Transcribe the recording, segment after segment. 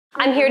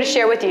I'm here to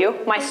share with you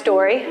my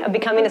story of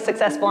becoming a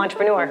successful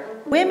entrepreneur.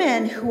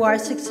 Women who are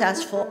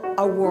successful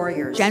are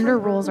warriors. Gender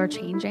roles are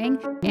changing,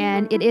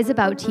 and it is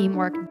about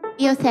teamwork.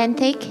 Be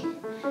authentic,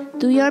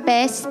 do your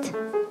best,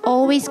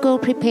 always go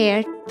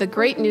prepared. The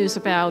great news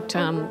about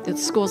the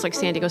schools like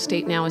San Diego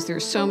State now is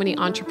there's so many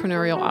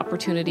entrepreneurial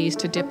opportunities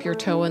to dip your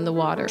toe in the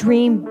water.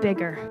 Dream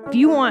bigger. If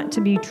you want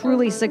to be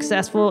truly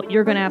successful,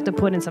 you're going to have to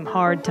put in some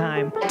hard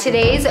time.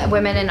 Today's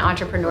Women in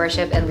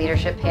Entrepreneurship and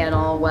Leadership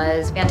panel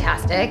was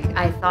fantastic.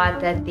 I thought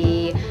that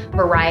the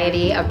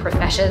variety of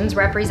professions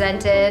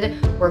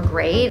represented were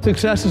great.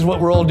 Success is what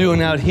we're all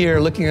doing out here,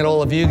 looking at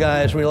all of you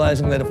guys,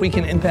 realizing that if we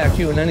can impact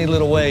you in any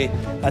little way,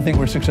 I think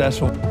we're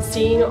successful.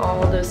 Seeing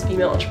all of those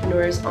female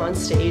entrepreneurs on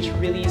stage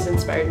really has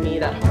inspired me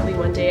that hopefully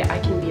one day I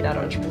can be that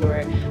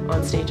entrepreneur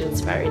on stage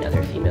inspiring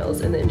other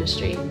females in the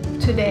industry.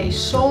 Today,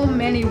 so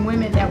many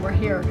women that were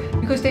here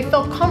because they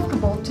felt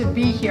comfortable to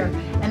be here.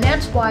 And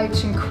that's why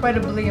it's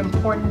incredibly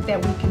important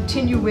that we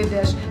continue with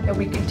this, that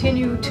we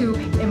continue to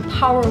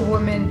empower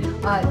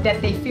women,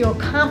 that they feel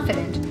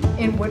confident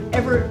in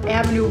whatever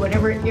avenue,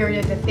 whatever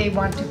area that they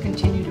want to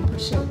continue to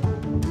pursue.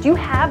 Do you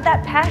have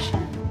that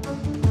passion?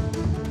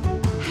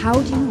 How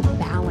do you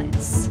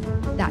balance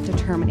that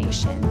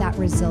determination, that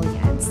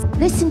resilience?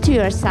 Listen to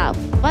yourself.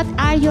 What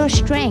are your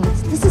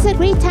strengths? This is a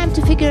great time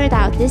to figure it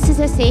out. This is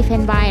a safe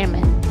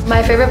environment.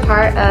 My favorite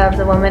part of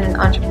the Women in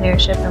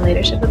Entrepreneurship and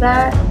Leadership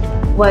event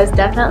was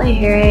definitely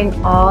hearing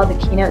all the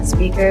keynote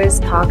speakers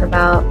talk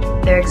about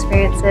their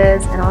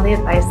experiences and all the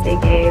advice they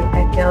gave.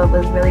 I feel it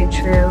was really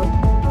true,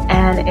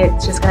 and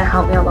it's just going to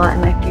help me a lot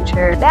in my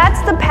future.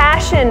 That's the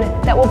passion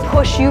that will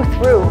push you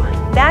through.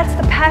 That's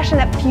the passion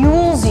that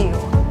fuels you.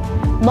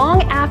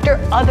 Long after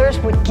others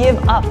would give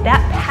up,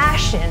 that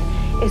passion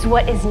is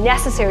what is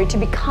necessary to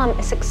become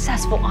a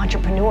successful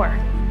entrepreneur.